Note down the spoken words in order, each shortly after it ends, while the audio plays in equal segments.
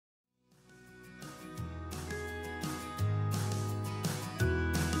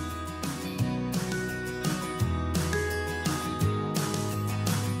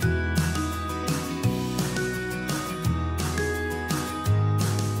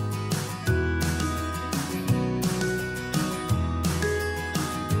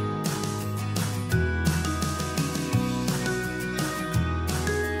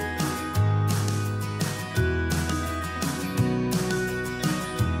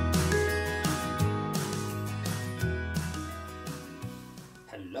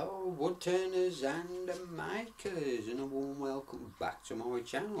woodturners and makers, and a warm welcome back to my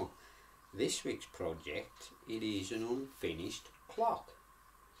channel. This week's project, it is an unfinished clock,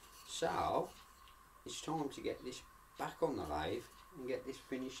 so it's time to get this back on the lathe and get this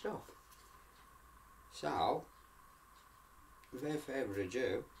finished off. So without further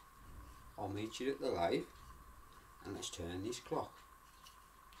ado, I'll meet you at the lathe and let's turn this clock.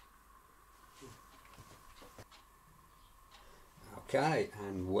 Okay,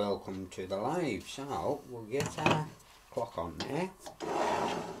 and welcome to the lathe. So we'll get our clock on there.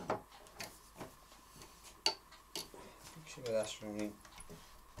 Make sure that's running.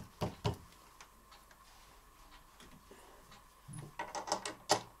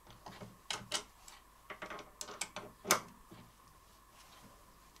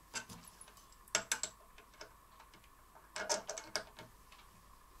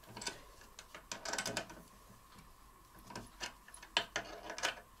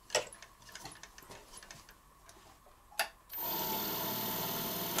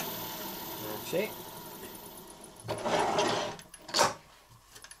 That's it.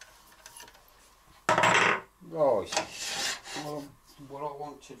 Right, what I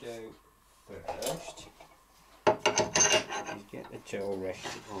want to do first is get the tool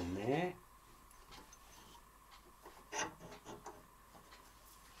rested on there.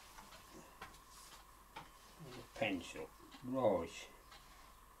 And a pencil. Right.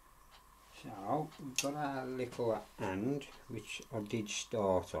 So we've got our little hand which I did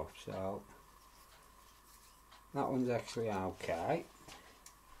start off, so that one's actually okay.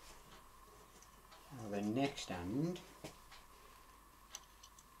 Now the next hand,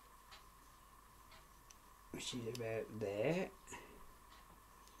 which is about there,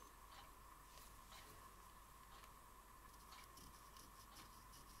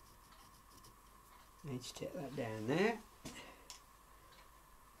 let's take that down there.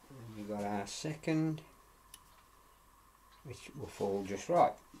 And we've got our second, which will fall just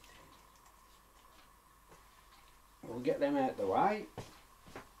right. We'll get them out of the way.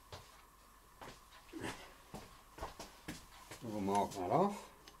 We'll mark that off.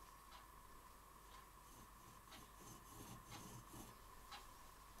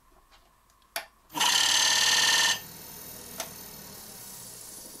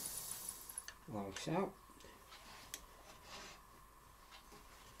 Like so.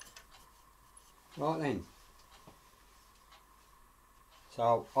 Right then.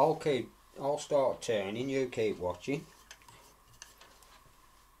 So I'll start turning, you keep watching,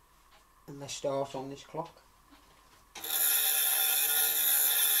 and let's start on this clock.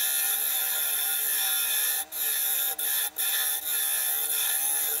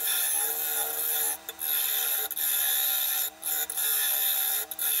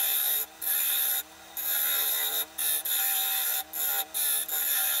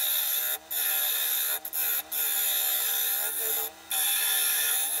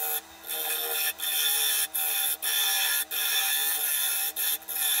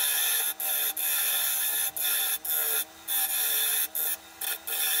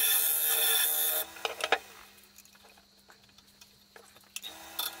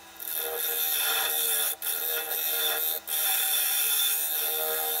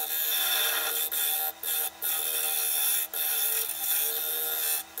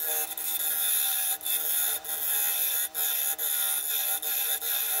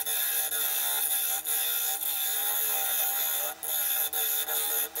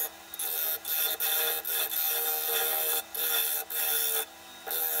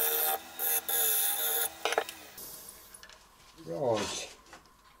 Right.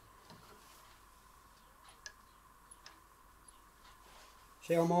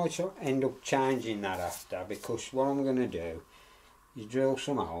 See, I might end up changing that after, because what I'm going to do is drill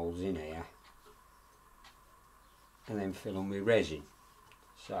some holes in here and then fill them with resin.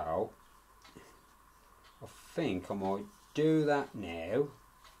 So I think I might do that now,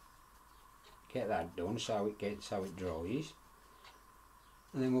 get that done so it dries,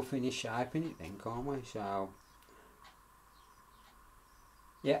 and then we'll finish shaping it then, can't we? So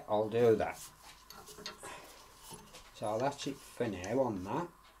yeah, I'll do that. So that's it for now on that.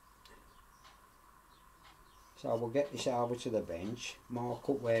 So we'll get this over to the bench, mark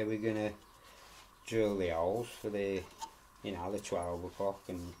up where we're going to drill the holes for the, you know, the 12 o'clock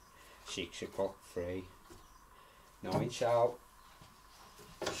and 6 o'clock, 3, 9. So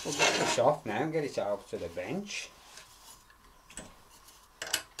we'll get this off now and get it over to the bench.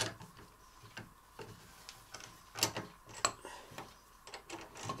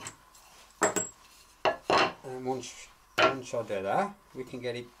 And once I do that, we can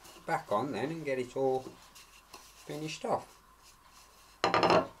get it back on then and get it all finished off.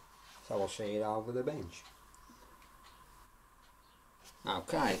 so I'll see it over the bench.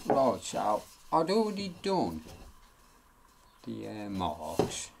 Okay, right, so I'd already done the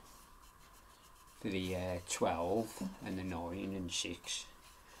marks for the 12 and the 9 and 6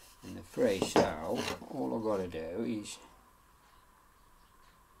 and the 3, so all I've got to do is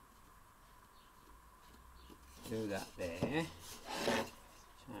do that there. Same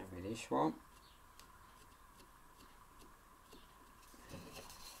with this one.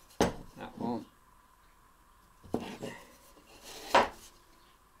 That one. And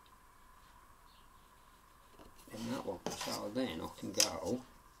that one. So then I can go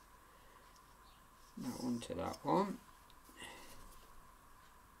that one to that one.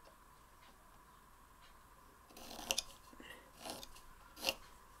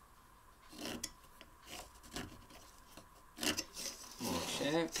 Like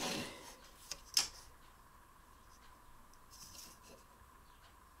so.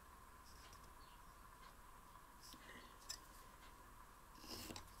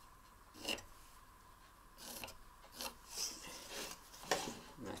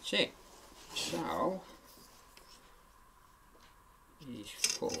 That's it. So is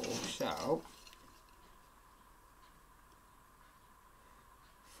 4, so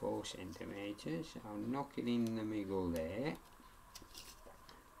 4 centimetres. I'll knock it in the middle there.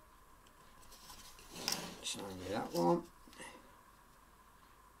 Same with that one.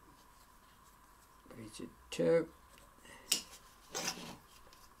 It's a 2.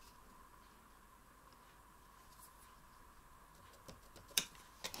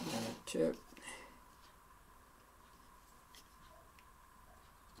 And a 2.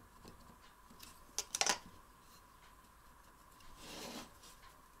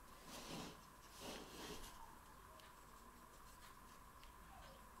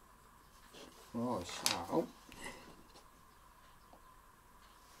 Right, so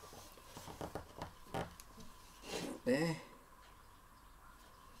there.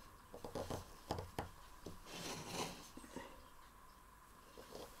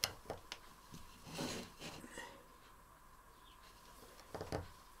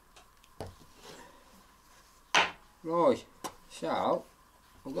 Right, so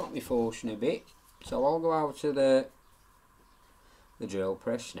I've got my forcing a bit, so I'll go out to the drill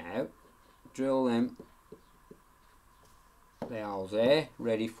press now, drill them the holes there,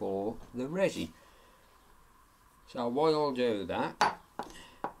 ready for the resin. So while I'll do that,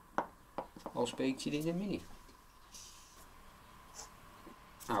 I'll speak to you in a minute.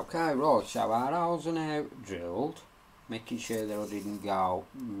 Okay, right, so our holes are now drilled, making sure that I didn't go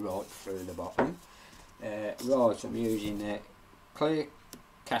right through the bottom. Right, I'm using the clear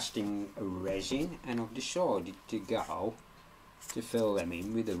casting resin, and I've decided to go to fill them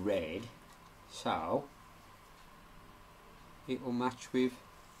in with the red, so it will match with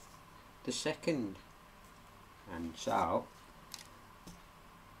the second. And so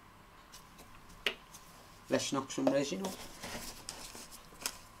let's knock some resin up.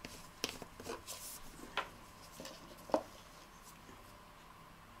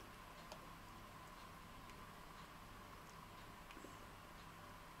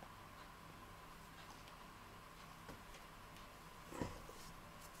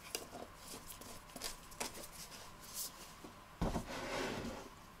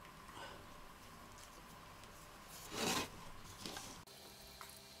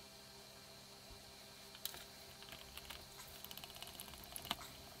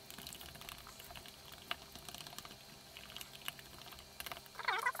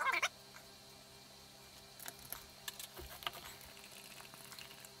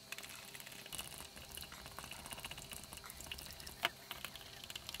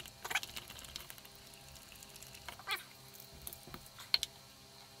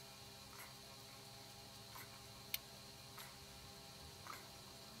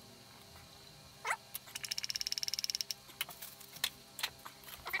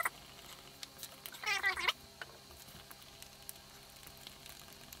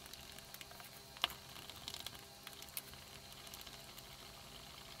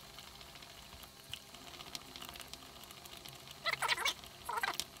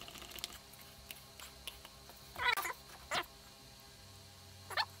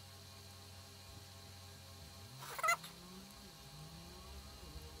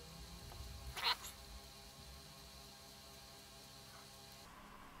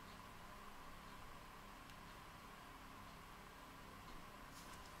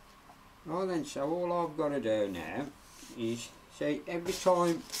 Right then, so all I've got to do now is, see, every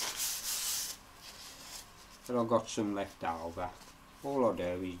time that I've got some left over, all I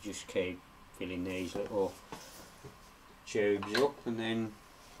do is just keep filling these little tubes up, and then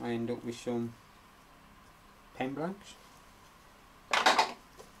I end up with some pen blanks.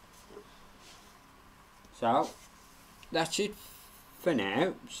 So that's it for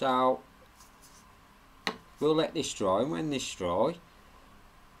now. So we'll let this dry, and when this dry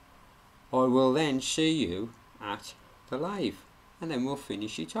I will then see you at the lathe, and then we'll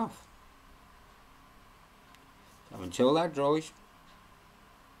finish it off. So until that dries,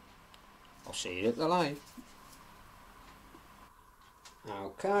 I'll see you at the lathe.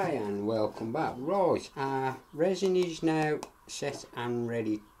 Okay, and welcome back. Right, our resin is now set and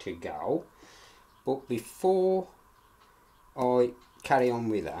ready to go, but before I carry on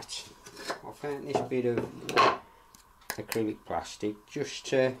with that, I found this bit of acrylic plastic just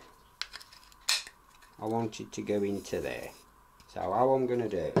to, I want it to go into there. So how I'm going to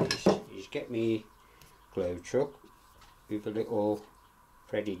do is get me glue truck with a little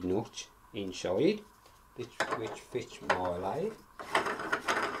threaded nut inside, which fits my lathe,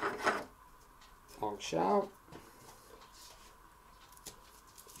 like so.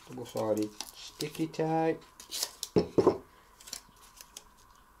 Double sided sticky tape.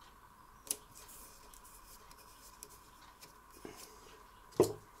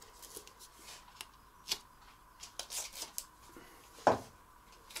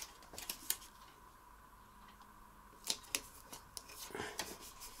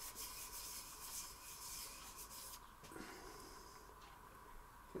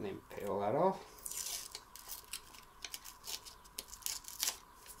 And then peel that off.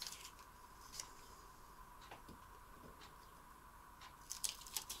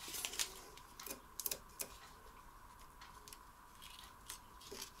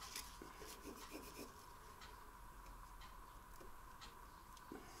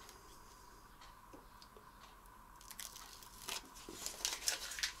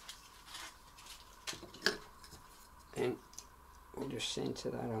 And we'll just centre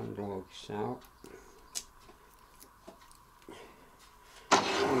that on like so.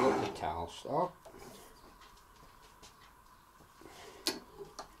 Bring up the towel stop.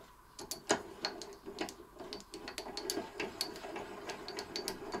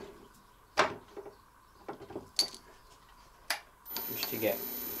 Just to get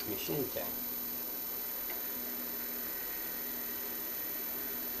my centre.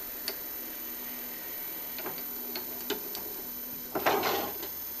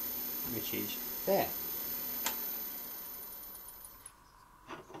 Which is there.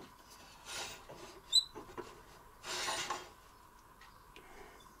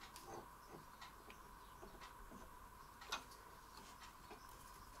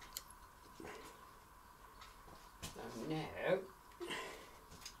 So now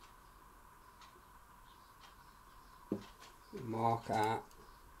mark out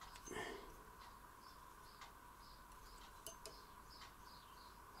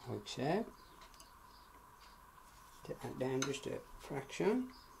like so. Take that down just a fraction.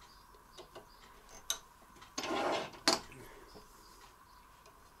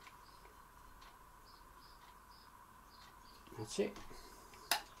 That's it.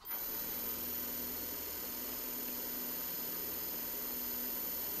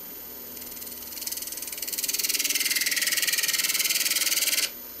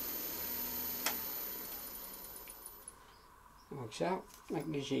 Like so.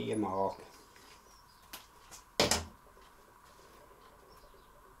 That gives you your mark.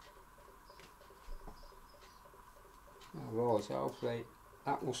 Right, so hopefully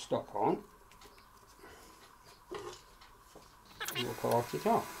that will stop on, and we'll part it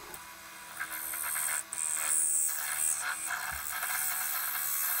off.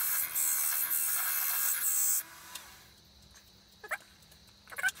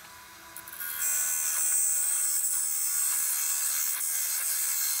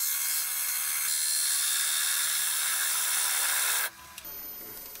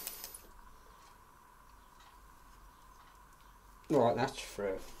 Right, that's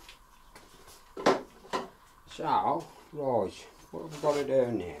through. So, right, what we've got to do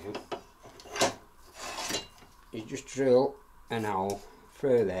now is just drill an hole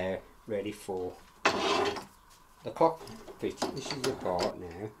through there, ready for the clock fit. This is the part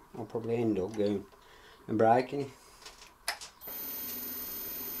now. I'll probably end up going and breaking it.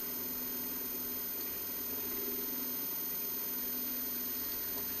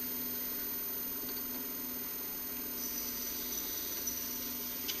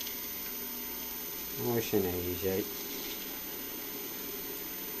 Nice and easy.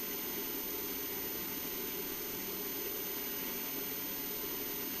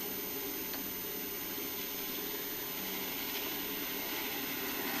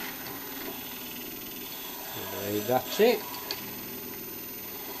 That's it.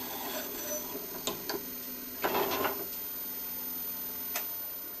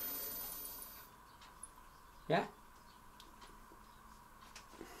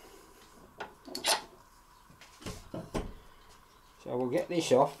 So we'll get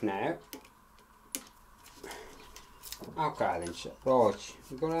this off now. Okay then, so, right,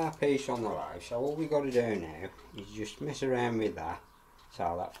 we've got our piece on the lathe, so all we've got to do now is just mess around with that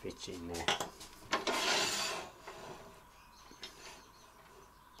so that fits in there.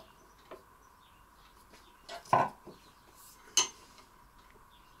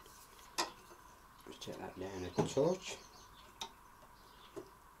 Just take that down a touch.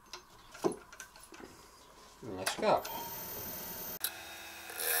 And let's go.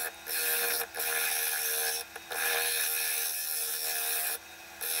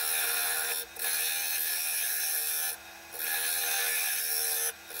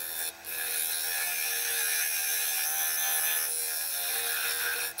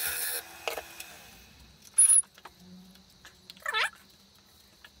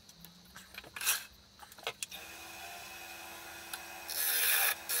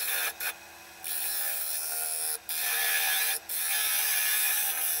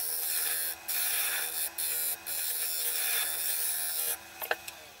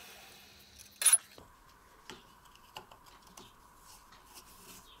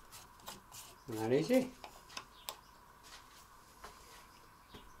 And that is it.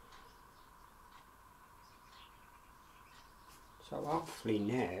 So hopefully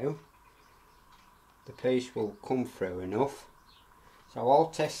now the piece will come through enough. So I'll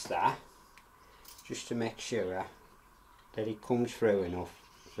test that just to make sure that it comes through enough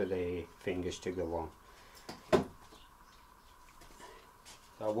for the fingers to go on.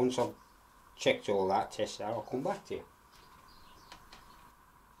 So once I've checked all that, test that, I'll come back to you.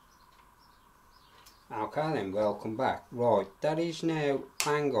 Okay then, welcome back. Right, that is now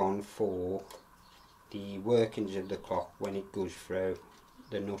bang on for the workings of the clock. When it goes through,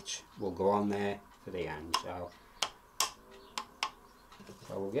 the nuts will go on there for the hand. So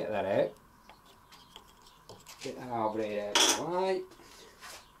we'll get that out. Get that overhead out of the way.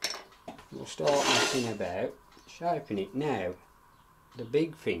 We'll start messing about, shaping it now. The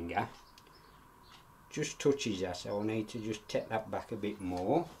big finger just touches that, so I need to just take that back a bit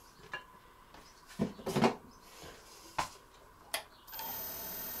more.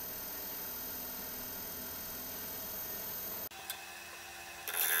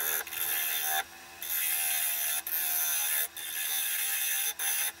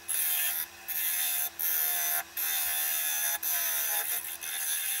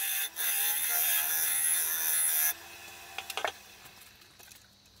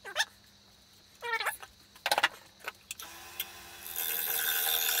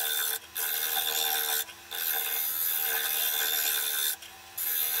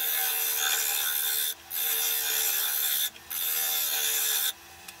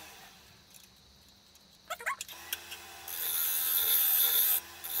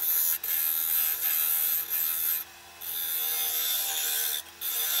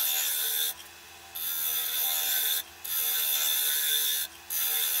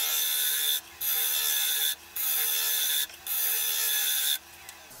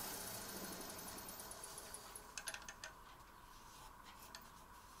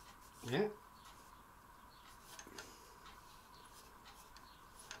 Yeah.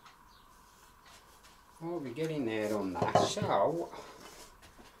 Well, we're getting there on that, so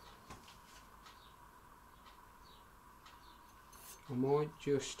I might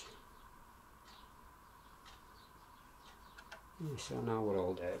just, yes, I know what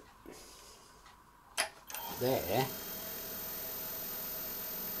I'll do. There.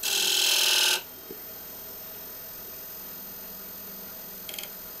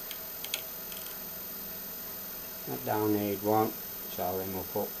 That don't need one, so then we'll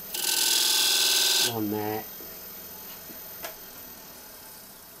put one there.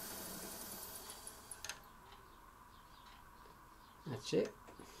 That's it.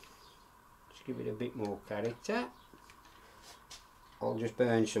 Just give it a bit more character. I'll just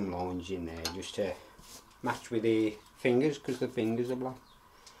burn some lines in there just to match with the fingers, because the fingers are black.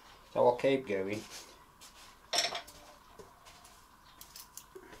 So I'll keep going.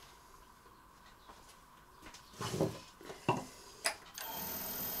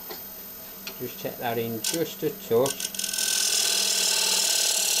 Just check that in just a touch.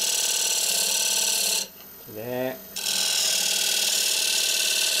 To there.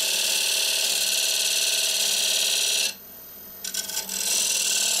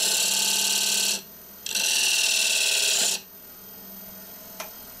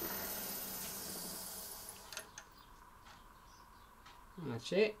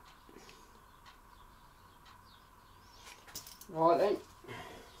 That's it. Right then.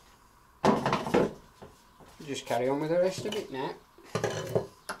 Just carry on with the rest of it now.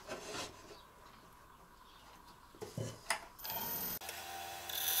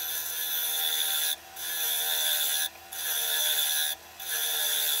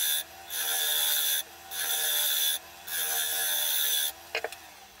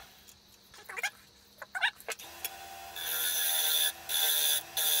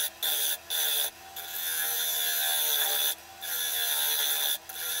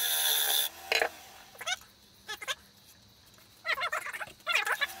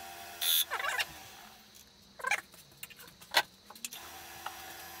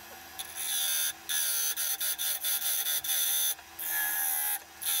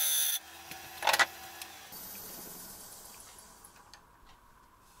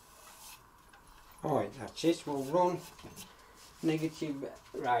 Right, that's it. We'll run negative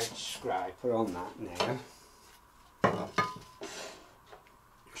right scraper on that now,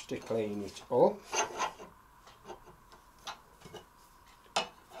 just to clean it up.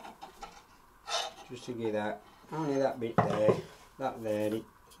 Just to get that, only that bit there, that there, it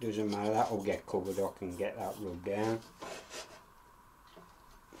doesn't matter, that will get covered up and get that rubbed down.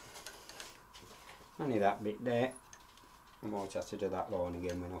 Only that bit there. I might have to do that line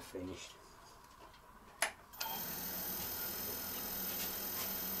again when I've finished.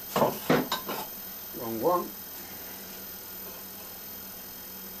 Wrong one.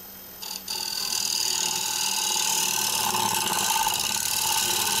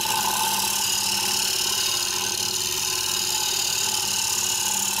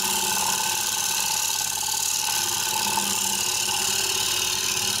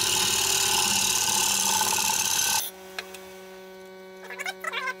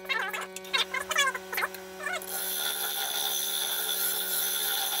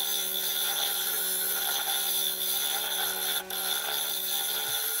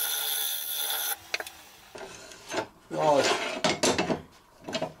 Right.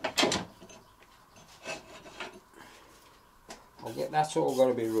 That's all got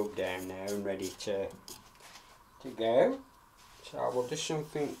to be rubbed down now and ready to go. So we'll do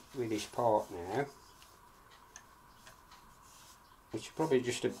something with this part now, which is probably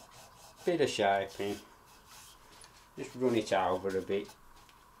just a bit of shaping. Just run it over a bit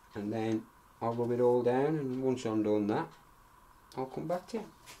and then I'll rub it all down, and once I'm done that I'll come back to you.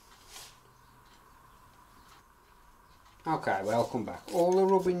 Okay, welcome back. All the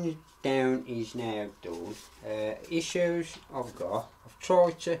rubbing down is now done. Issues I've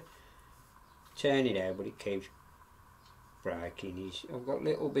tried to turn it out but it keeps breaking. I've got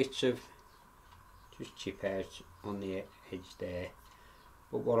little bits of just chip out on the edge there,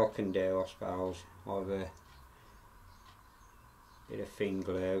 but what I can do, I suppose, I've a bit of thin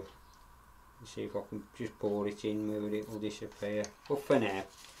glue and see if I can just pour it in where it will disappear. But for now,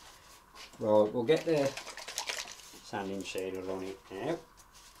 right, we'll get the sanding sealer on it now.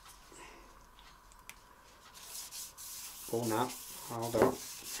 Oh no, hold on.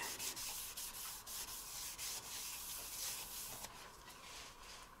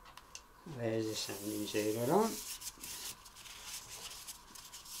 There's the sanding sealer on.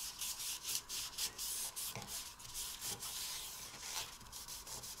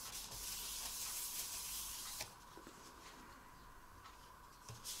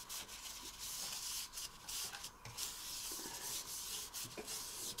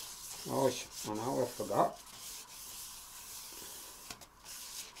 Oh, I know, I forgot.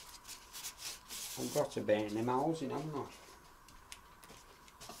 I've got to burn them holes in, haven't I?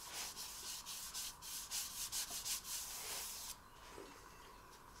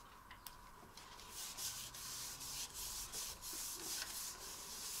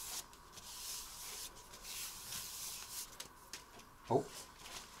 Oh.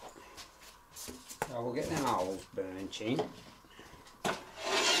 So we'll get them holes burnt in.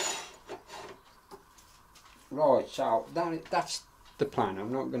 Right, so that's the plan.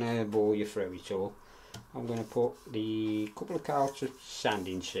 I'm not going to bore you through it all. I'm going to put the couple of coats of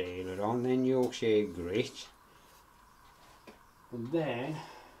sanding sealer on, then Yorkshire grit, and then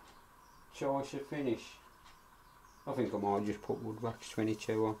choice of finish. I think I might just put wood wax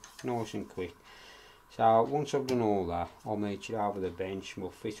 22 on, nice and quick. So once I've done all that, I'll meet you over the bench.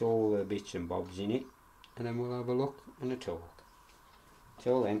 We'll fit all the bits and bobs in it, and then we'll have a look and a talk.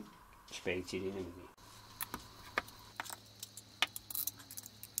 Till then, speak to you in a minute.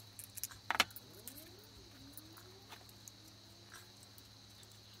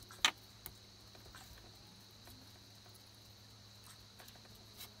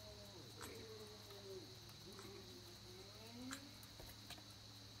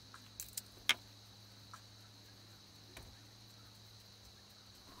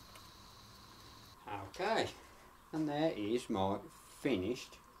 Okay, and there is my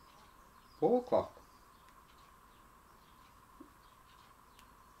finished wall clock.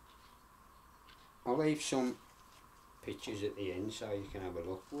 I'll leave some pictures at the end so you can have a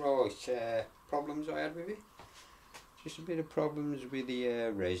look. Right, problems I had with it. Just a bit of problems with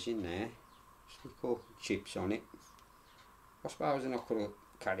the resin there. Just little chips on it. I suppose I could have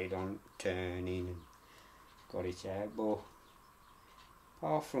carried on turning and got it out, but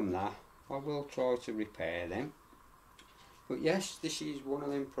apart from that, I will try to repair them. But yes, this is one of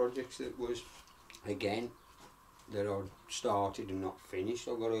them projects that was, again, that I started and not finished.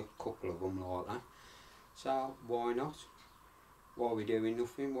 I've got a couple of them like that. So why not? While we're doing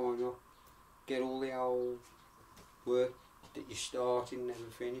nothing, why not get all the old work that you started and never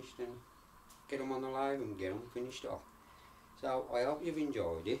finished and get them on the lathe and get them finished off. So I hope you've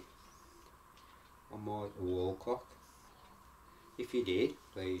enjoyed it on my wall clock. If you did,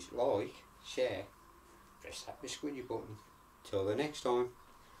 please like, share, press that squidgy button. Till the next time,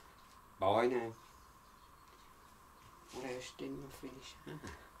 bye now. What else didn't I finish?